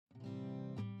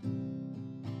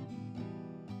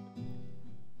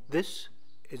This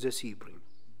is a sea bream,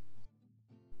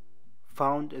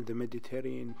 found in the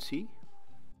Mediterranean Sea,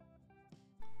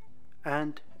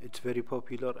 and it's very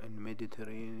popular in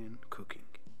Mediterranean cooking.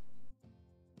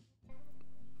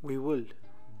 We will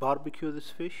barbecue this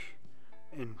fish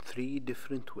in 3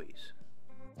 different ways.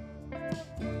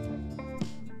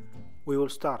 We will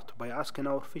start by asking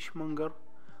our fishmonger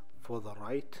for the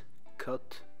right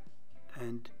cut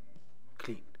and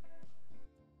clean.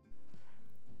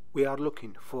 We are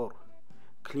looking for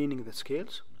cleaning the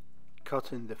scales,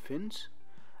 cutting the fins,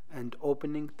 and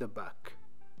opening the back,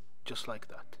 just like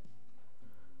that.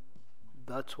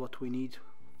 That's what we need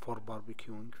for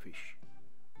barbecuing fish.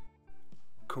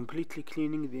 Completely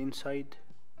cleaning the inside,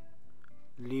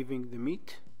 leaving the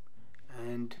meat,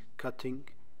 and cutting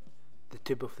the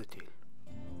tip of the tail.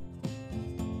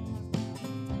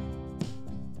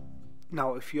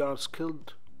 Now, if you are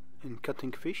skilled in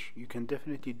cutting fish, you can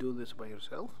definitely do this by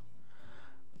yourself,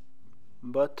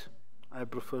 but I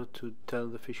prefer to tell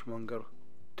the fishmonger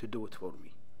to do it for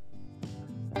me.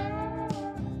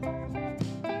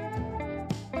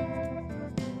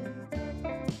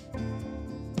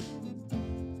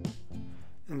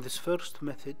 In this first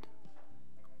method,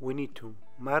 we need to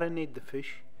marinate the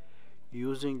fish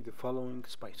using the following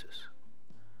spices: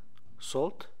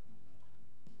 salt,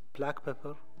 black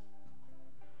pepper,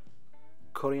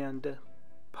 coriander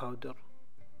powder,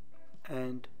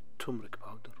 and turmeric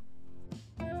powder.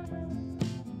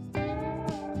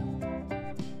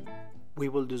 We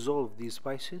will dissolve these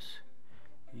spices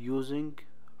using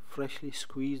freshly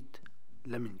squeezed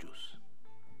lemon juice,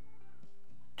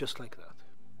 just like that.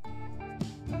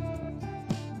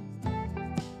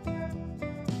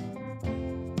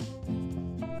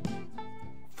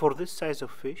 For this size of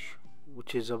fish,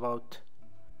 which is about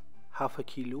half a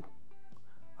kilo,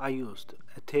 I used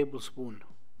a tablespoon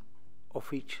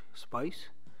of each spice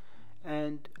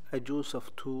and a juice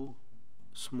of 2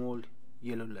 small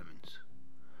yellow lemons,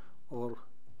 or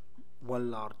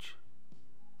 1 large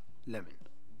lemon.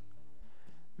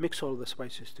 Mix all the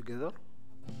spices together.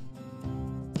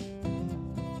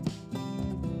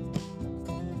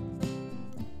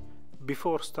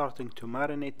 Before starting to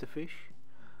marinate the fish,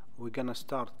 we're gonna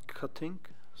start cutting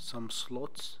some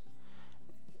slots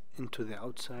into the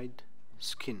outside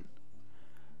skin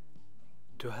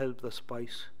to help the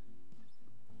spice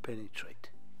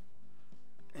penetrate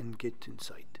and get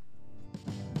inside.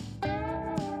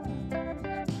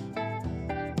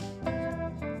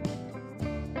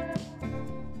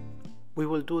 We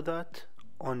will do that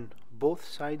on both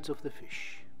sides of the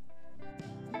fish.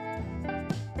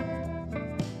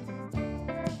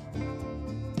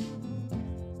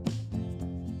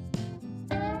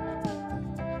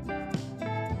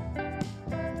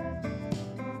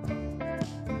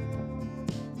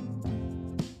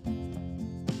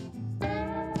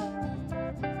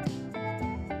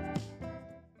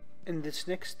 In this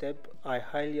next step, I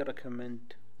highly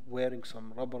recommend wearing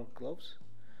some rubber gloves,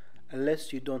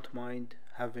 unless you don't mind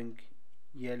having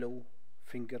yellow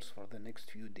fingers for the next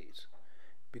few days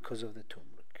because of the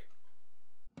turmeric.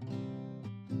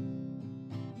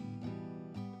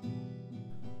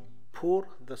 Pour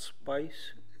the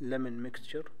spice lemon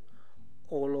mixture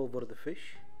all over the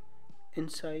fish,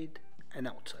 inside and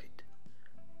outside,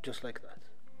 just like that.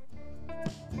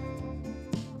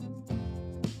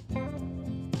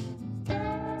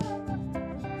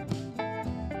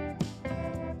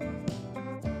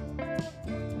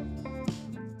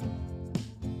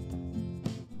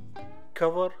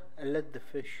 Cover and let the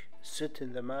fish sit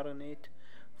in the marinade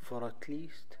for at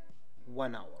least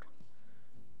 1 hour,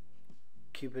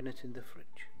 keeping it in the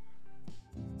fridge.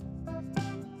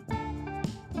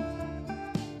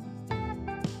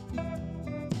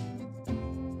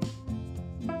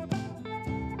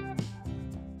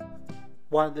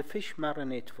 While the fish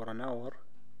marinate for an hour,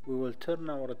 we will turn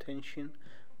our attention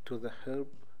to the herb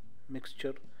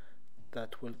mixture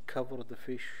that will cover the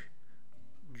fish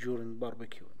during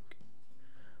barbecuing.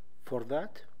 For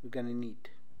that, we're gonna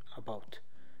need about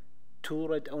 2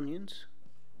 red onions,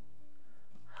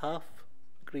 half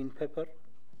green pepper,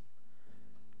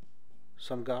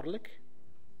 some garlic,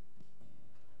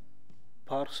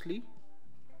 parsley,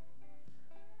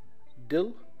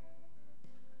 dill,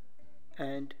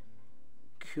 and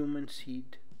cumin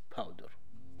seed powder.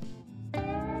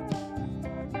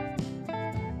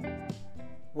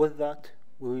 With that,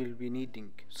 we will be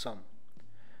needing some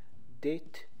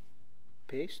date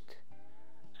paste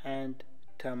and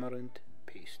tamarind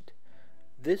paste.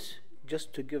 This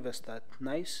just to give us that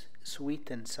nice sweet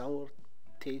and sour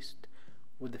taste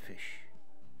with the fish.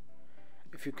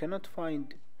 If you cannot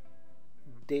find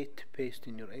date paste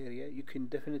in your area, you can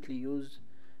definitely use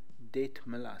date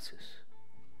molasses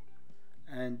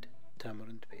and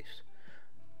tamarind paste.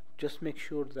 Just make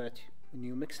sure that when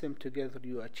you mix them together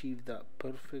you achieve that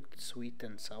perfect sweet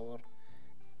and sour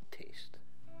taste.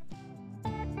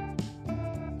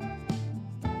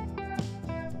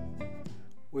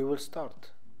 We will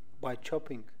start by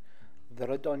chopping the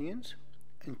red onions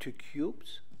into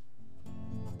cubes.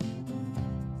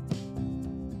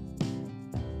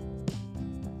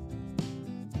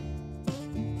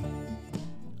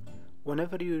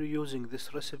 Whenever you're using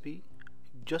this recipe,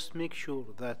 just make sure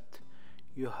that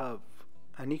you have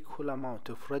an equal amount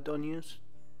of red onions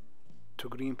to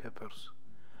green peppers.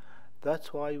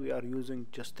 That's why we are using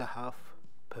just a half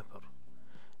pepper,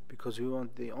 because we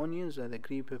want the onions and the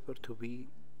green pepper to be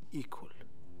equal.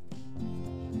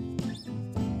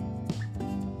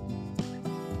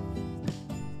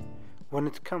 When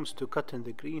it comes to cutting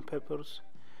the green peppers,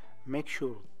 make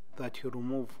sure that you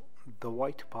remove the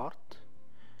white part.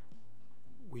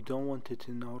 We don't want it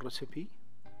in our recipe,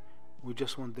 we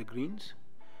just want the greens,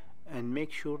 and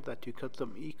make sure that you cut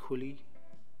them equally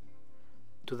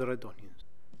to the red onions,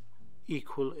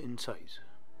 equal in size.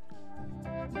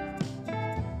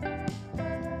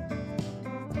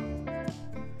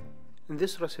 In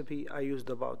this recipe I used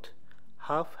about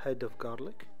half head of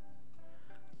garlic.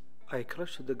 I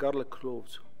crushed the garlic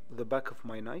cloves with the back of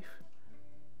my knife,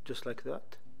 just like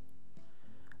that,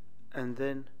 and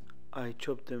then I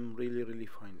chopped them really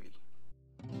finely.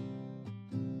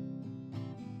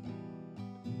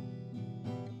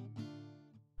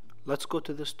 Let's go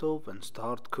to the stove and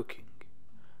start cooking.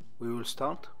 We will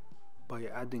start by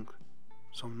adding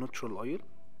some natural oil.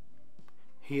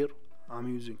 Here I'm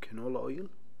using canola oil.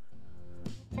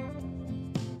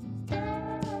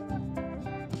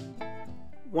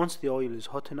 Once the oil is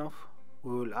hot enough,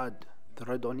 we will add the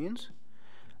red onions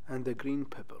and the green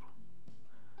pepper.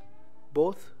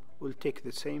 Both will take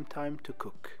the same time to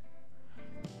cook.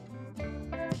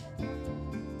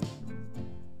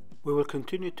 We will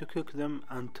continue to cook them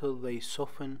until they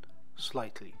soften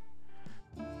slightly.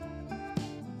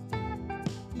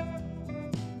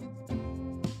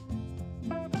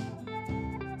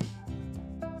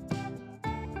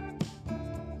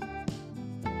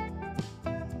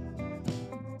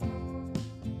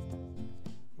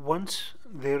 Once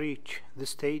they reach this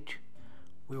stage,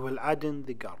 we will add in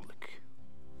the garlic.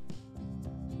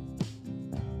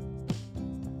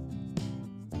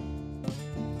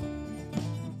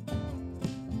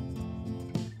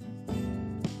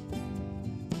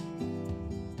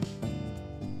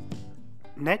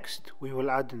 Next, we will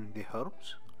add in the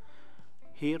herbs.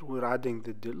 Here we're adding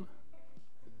the dill.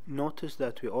 Notice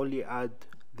that we only add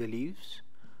the leaves,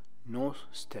 no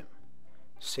stem.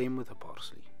 Same with the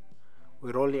parsley.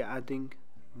 We're only adding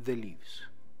the leaves.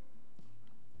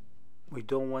 We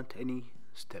don't want any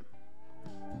stem.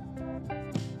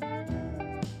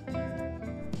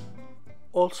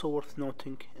 Also worth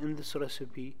noting, in this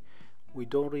recipe we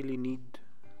don't really need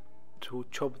to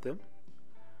chop them.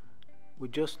 We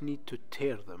just need to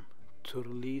tear them to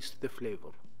release the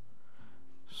flavor.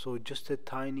 So just a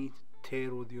tiny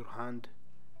tear with your hand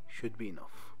should be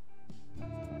enough.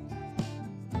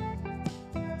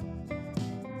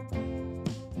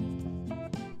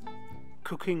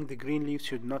 Cooking the green leaves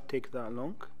should not take that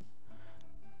long.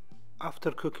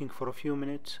 After cooking for a few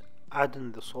minutes, add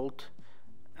in the salt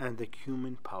and the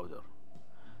cumin powder.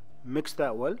 Mix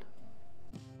that well.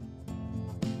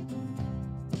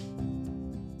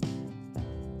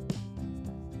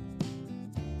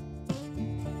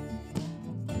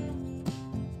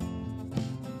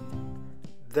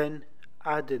 Then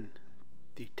add in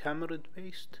the tamarind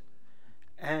paste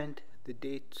and the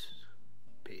dates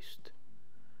paste.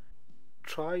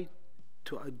 Try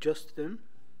to adjust them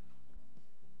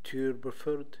to your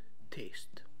preferred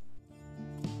taste.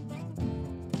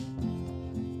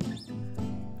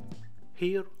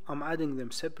 Here I'm adding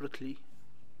them separately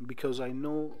because I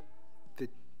know the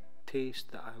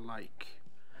taste that I like.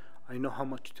 I know how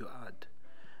much to add.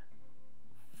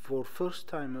 For first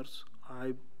timers,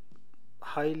 I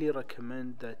highly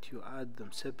recommend that you add them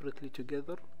separately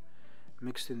together,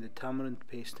 mixed in the tamarind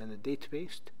paste and the date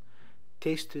paste.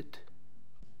 Taste it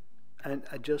and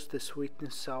adjust the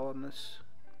sweetness, sourness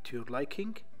to your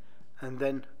liking, and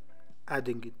then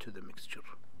adding it to the mixture.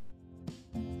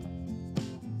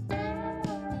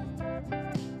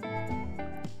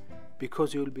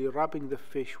 Because you will be wrapping the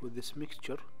fish with this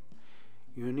mixture,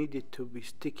 you need it to be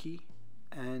sticky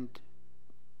and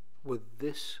with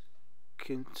this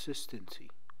consistency.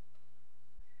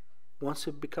 Once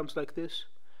it becomes like this,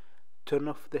 turn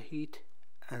off the heat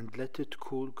and let it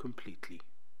cool completely.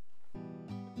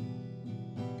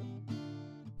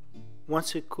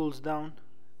 Once it cools down,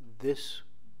 this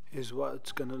is what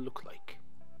it's gonna look like.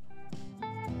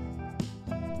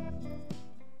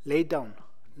 Lay down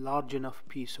large enough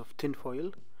piece of tin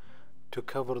foil to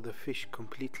cover the fish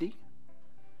completely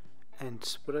and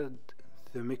spread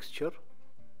the mixture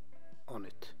on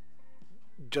it,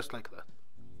 just like that.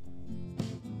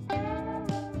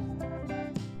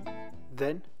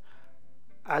 Then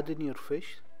add in your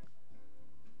fish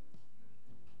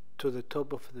to the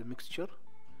top of the mixture,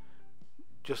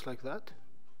 just like that,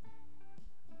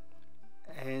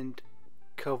 and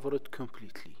cover it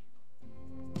completely.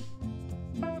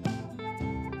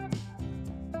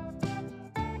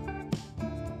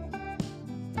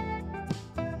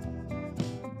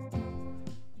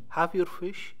 Have your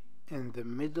fish in the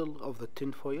middle of the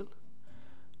tin foil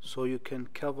so you can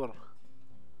cover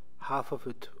half of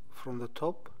it from the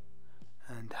top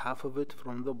and half of it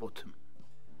from the bottom,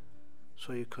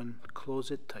 so you can close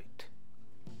it tight.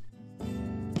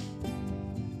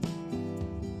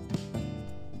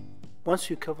 Once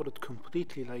you cover it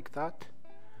completely like that,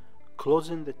 close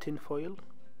in the tin foil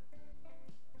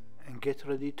and get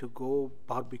ready to go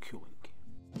barbecuing.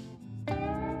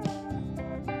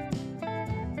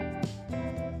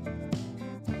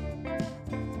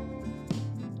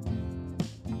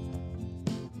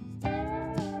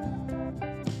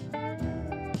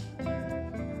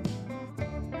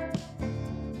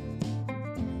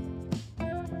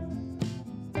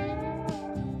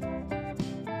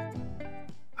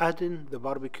 Add in the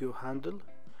barbecue handle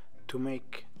to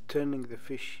make turning the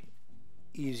fish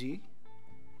easy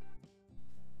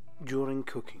during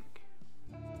cooking.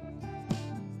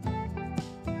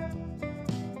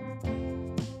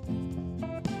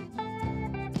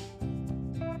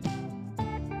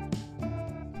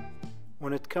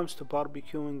 When it comes to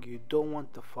barbecuing, you don't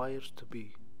want the fires to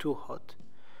be too hot,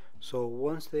 so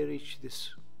once they reach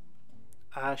this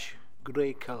ash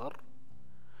gray color,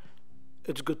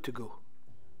 it's good to go.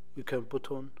 You can put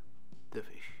on the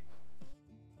fish.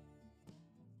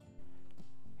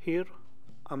 Here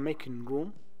I'm making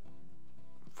room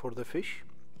for the fish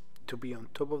to be on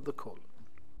top of the coal.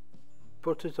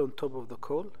 Put it on top of the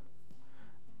coal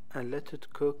and let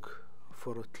it cook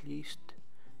for at least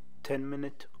 10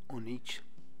 minutes on each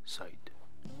side.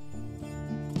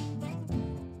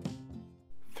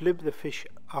 Flip the fish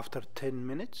after 10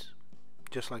 minutes,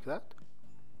 just like that,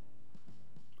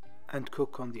 and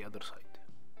cook on the other side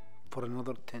for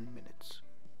another 10 minutes.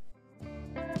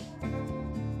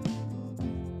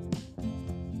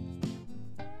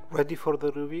 Ready for the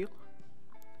reveal?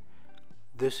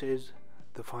 This is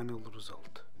the final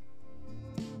result.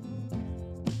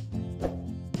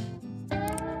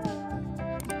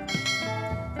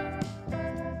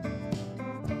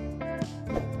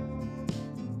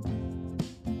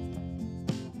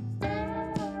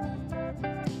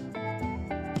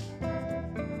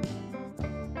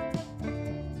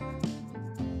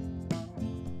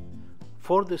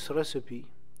 For this recipe,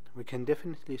 we can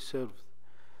definitely serve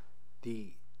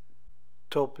the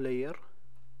top layer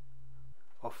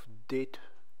of date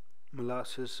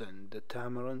molasses and the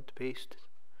tamarind paste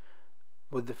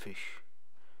with the fish.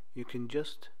 You can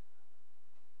just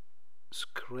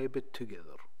scrape it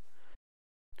together,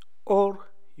 or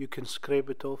you can scrape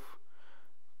it off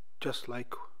just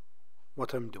like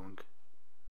what I'm doing.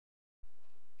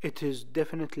 It is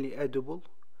definitely edible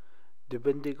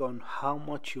depending on how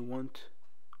much you want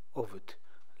of it,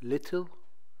 little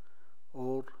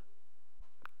or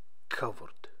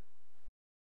covered.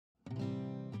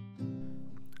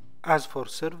 As for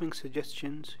serving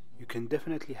suggestions, you can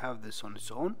definitely have this on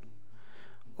its own,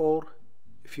 or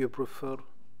if you prefer,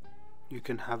 you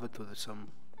can have it with some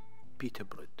pita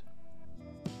bread.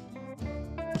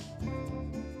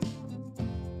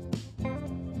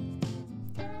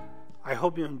 I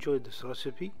hope you enjoyed this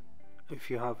recipe. If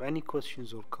you have any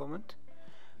questions or comment,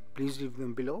 please leave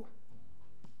them below,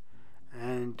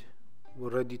 and we're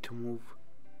ready to move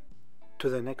to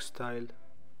the next style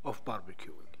of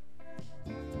barbecuing.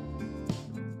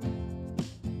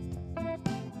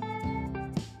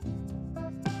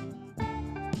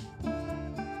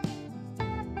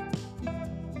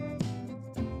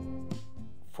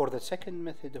 For the second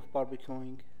method of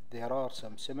barbecuing, there are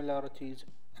some similarities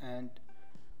and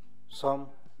some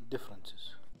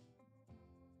differences.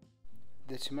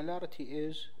 The similarity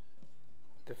is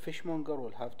the fishmonger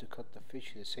will have to cut the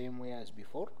fish the same way as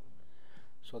before,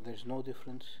 so there's no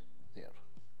difference there.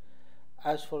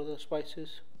 As for the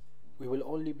spices, we will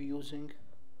only be using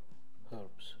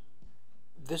herbs.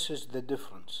 This is the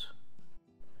difference.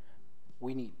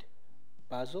 We need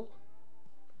basil,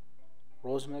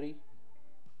 rosemary,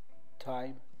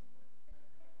 thyme,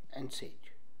 and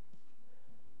sage,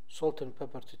 salt and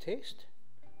pepper to taste,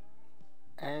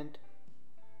 and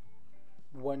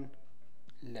 1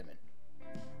 lemon.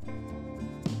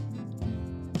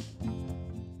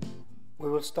 We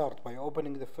will start by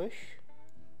opening the fish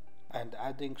and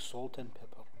adding salt and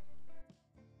pepper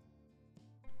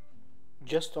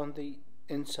just on the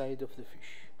inside of the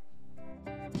fish.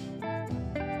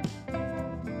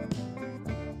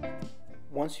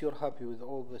 Once you're happy with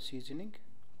all the seasoning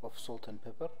of salt and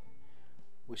pepper,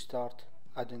 we start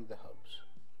adding the herbs.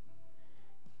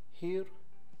 Here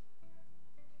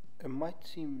it might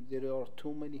seem there are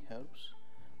too many herbs,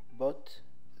 but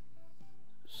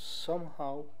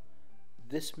somehow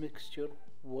this mixture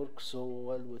works so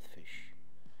well with fish.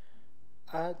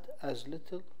 Add as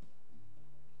little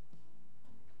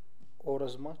or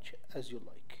as much as you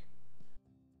like.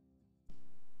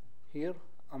 Here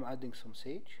I'm adding some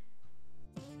sage,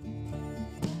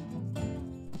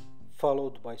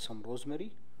 followed by some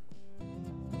rosemary,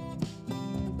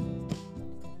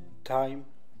 thyme.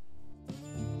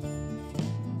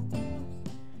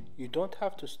 You don't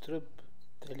have to strip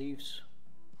the leaves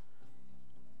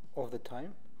of the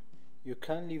thyme. You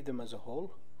can leave them as a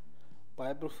whole, but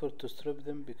I prefer to strip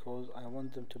them because I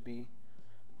want them to be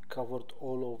covered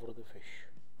all over the fish.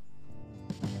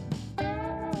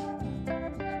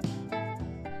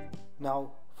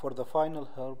 Now for the final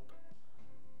herb,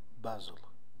 basil.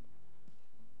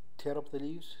 Tear up the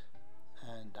leaves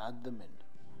and add them in.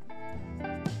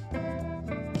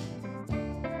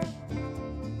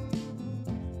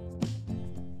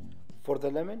 For the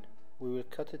lemon, we will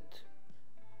cut it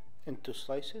into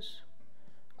slices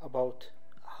about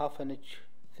half an inch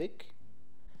thick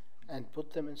and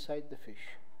put them inside the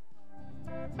fish.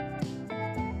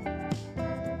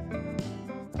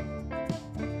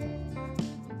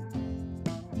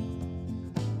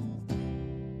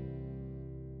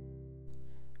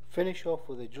 Finish off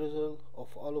with a drizzle of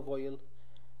olive oil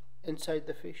inside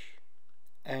the fish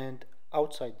and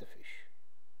outside the fish.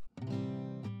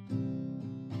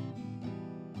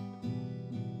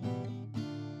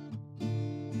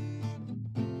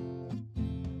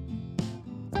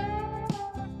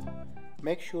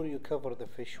 Make sure you cover the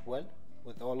fish well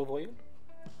with olive oil.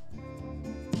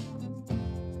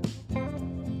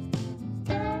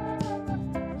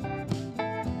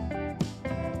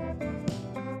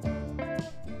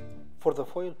 For the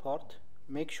foil part,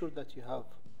 make sure that you have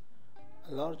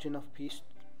a large enough piece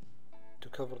to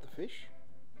cover the fish.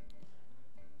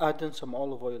 Add in some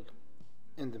olive oil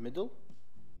in the middle,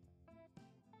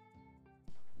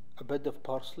 a bed of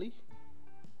parsley,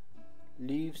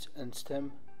 leaves and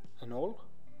stem and all.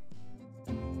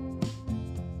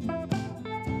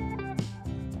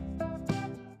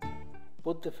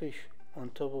 Put the fish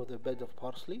on top of the bed of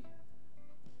parsley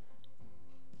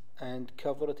and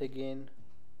cover it again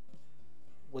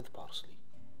with parsley.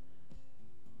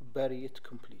 Bury it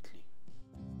completely.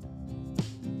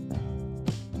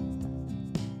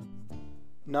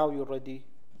 Now you're ready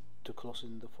to close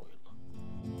in the foil.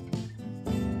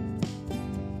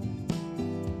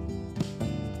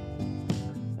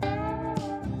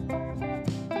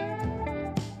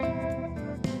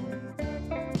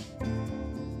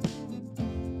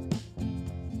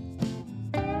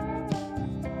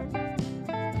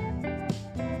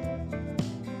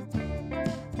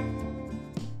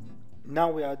 Now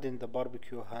we add in the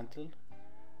barbecue handle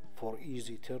for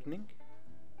easy turning.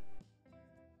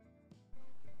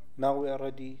 Now we are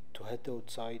ready to head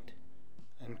outside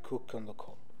and cook on the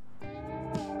coal.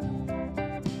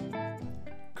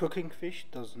 Cooking fish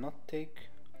does not take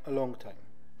a long time.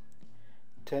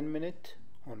 10 minutes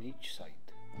on each side.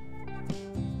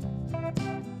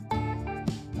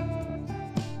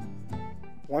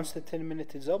 Once the 10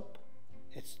 minutes is up,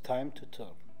 it's time to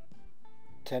turn.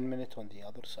 10 minutes on the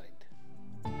other side.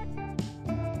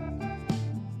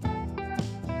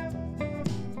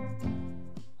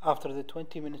 After the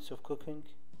 20 minutes of cooking,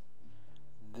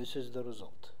 this is the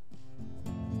result.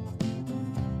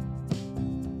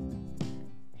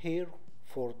 Here,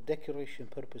 for decoration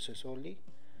purposes only,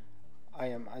 I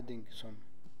am adding some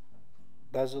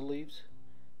basil leaves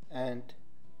and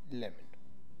lemon,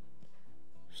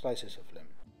 slices of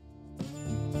lemon.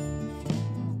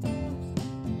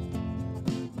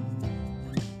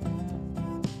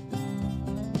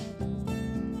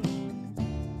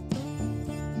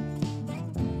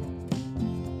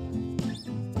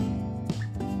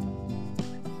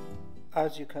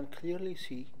 As you can clearly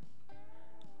see,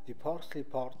 the parsley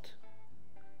part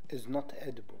is not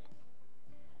edible.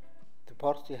 The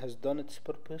parsley has done its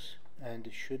purpose and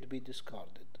it should be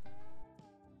discarded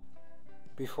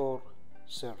before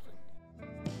serving.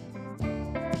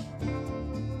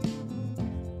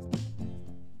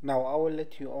 Now I will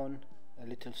let you on a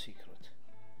little secret.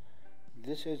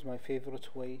 This is my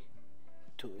favorite way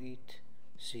to eat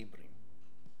sea bream.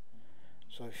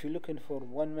 So if you're looking for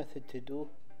one method to do,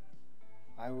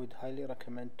 I would highly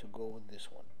recommend to go with this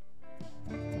one.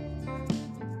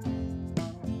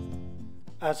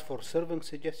 As for serving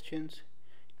suggestions,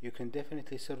 you can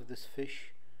definitely serve this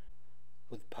fish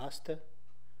with pasta,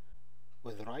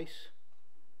 with rice,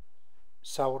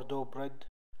 sourdough bread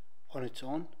on its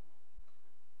own.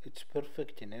 It's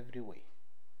perfect in every way.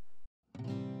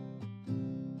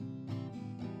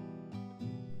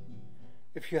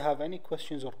 If you have any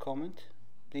questions or comment,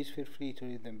 please feel free to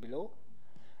leave them below.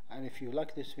 And if you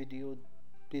like this video,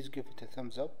 please give it a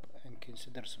thumbs up and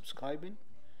consider subscribing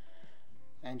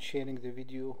and sharing the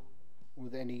video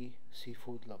with any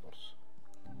seafood lovers.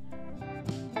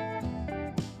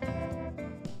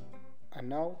 And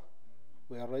now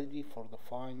we are ready for the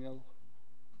final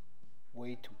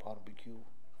way to barbecue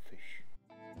fish.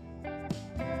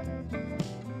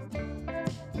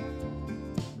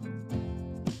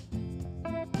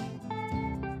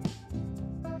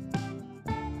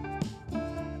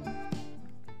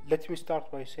 Let me start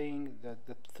by saying that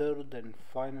the third and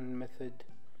final method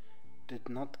did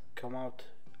not come out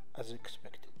as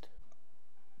expected.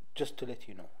 Just to let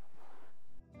you know.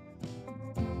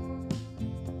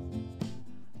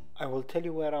 I will tell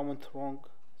you where I went wrong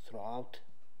throughout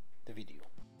the video.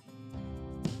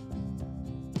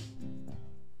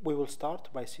 We will start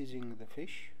by seasoning the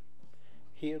fish.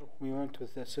 Here we went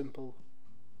with a simple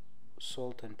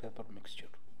salt and pepper mixture.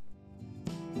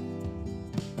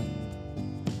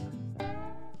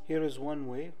 Here is one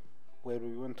way where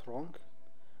we went wrong,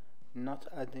 not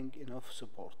adding enough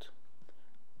support.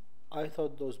 I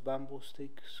thought those bamboo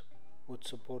sticks would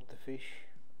support the fish,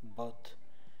 but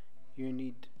you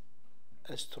need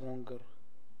a stronger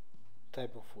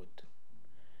type of wood.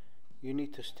 You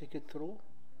need to stick it through,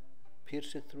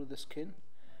 pierce it through the skin,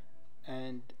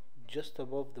 and just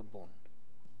above the bone,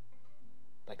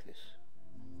 like this.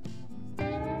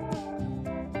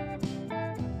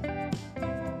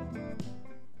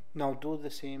 Now do the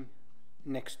same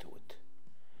next to it,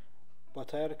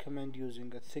 but I recommend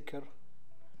using a thicker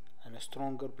and a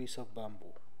stronger piece of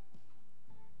bamboo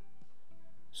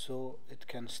so it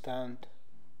can stand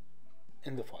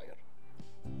in the fire.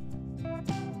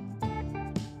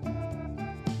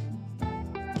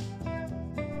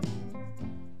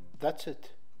 That's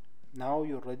it. Now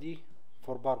you're ready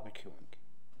for barbecuing.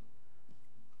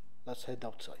 Let's head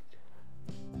outside.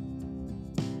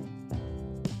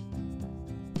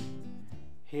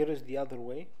 Here is the other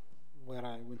way where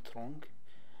I went wrong,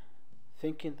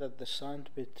 thinking that the sand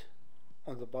pit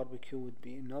on the barbecue would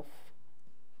be enough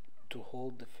to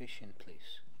hold the fish in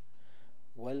place.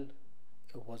 Well,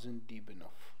 it wasn't deep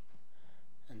enough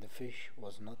and the fish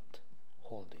was not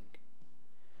holding.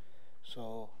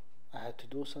 So I had to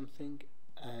do something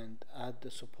and add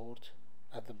the support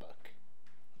at the back.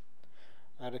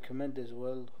 I recommend as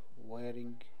well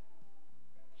wearing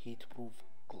heat-proof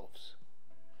gloves.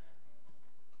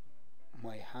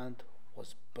 My hand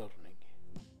was burning.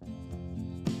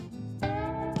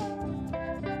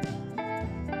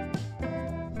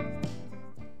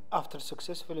 After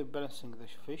successfully balancing the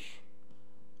fish,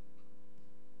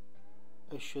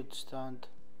 it should stand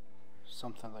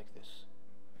something like this.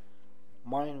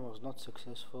 Mine was not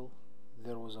successful.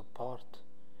 There was a part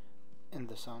in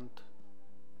the sand.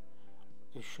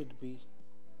 It should be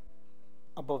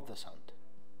above the sand.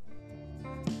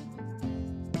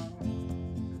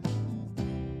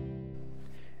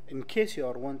 In case you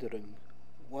are wondering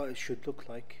what it should look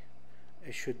like,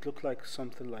 it should look like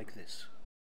something like this.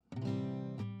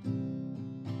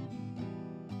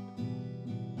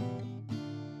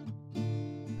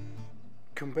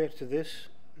 Compared to this,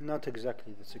 not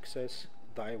exactly the success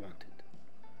that I wanted,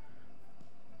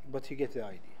 but you get the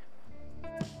idea.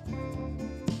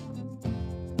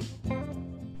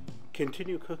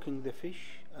 Continue cooking the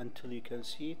fish until you can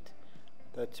see it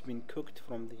that's been cooked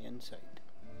from the inside.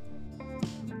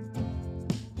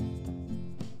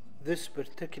 This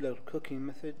particular cooking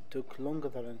method took longer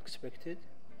than expected.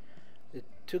 It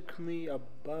took me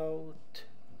about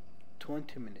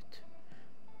 20 minutes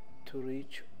to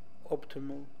reach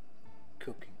optimal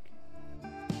cooking.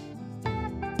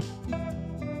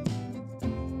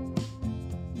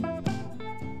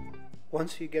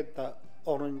 Once you get that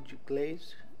orange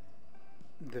glaze,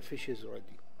 the fish is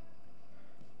ready.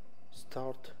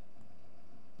 Start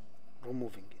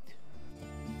removing it.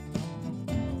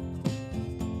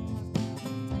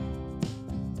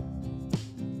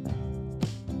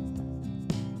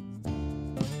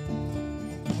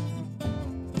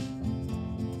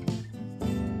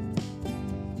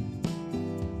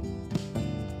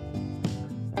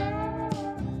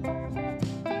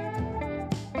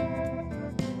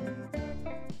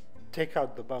 Take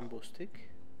out the bamboo stick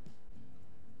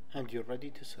and you're ready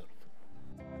to serve.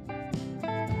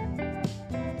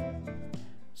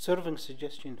 Serving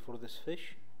suggestion for this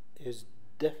fish is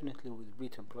definitely with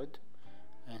pita bread,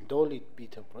 and don't eat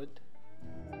pita bread.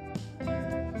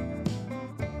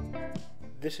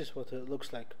 This is what it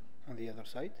looks like on the other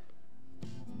side.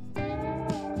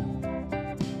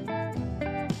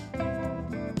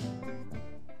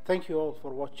 Thank you all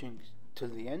for watching till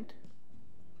the end.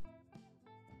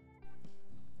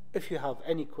 If you have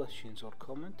any questions or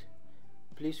comment,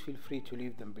 please feel free to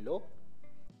leave them below.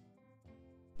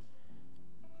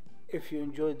 If you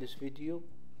enjoyed this video,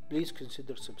 please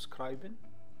consider subscribing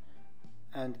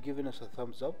and giving us a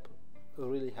thumbs up. It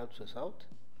really helps us out,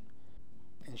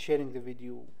 and sharing the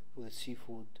video with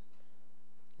seafood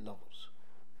lovers.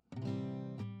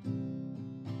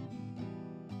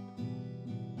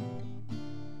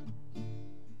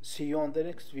 See you on the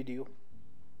next video.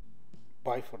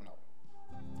 Bye for now.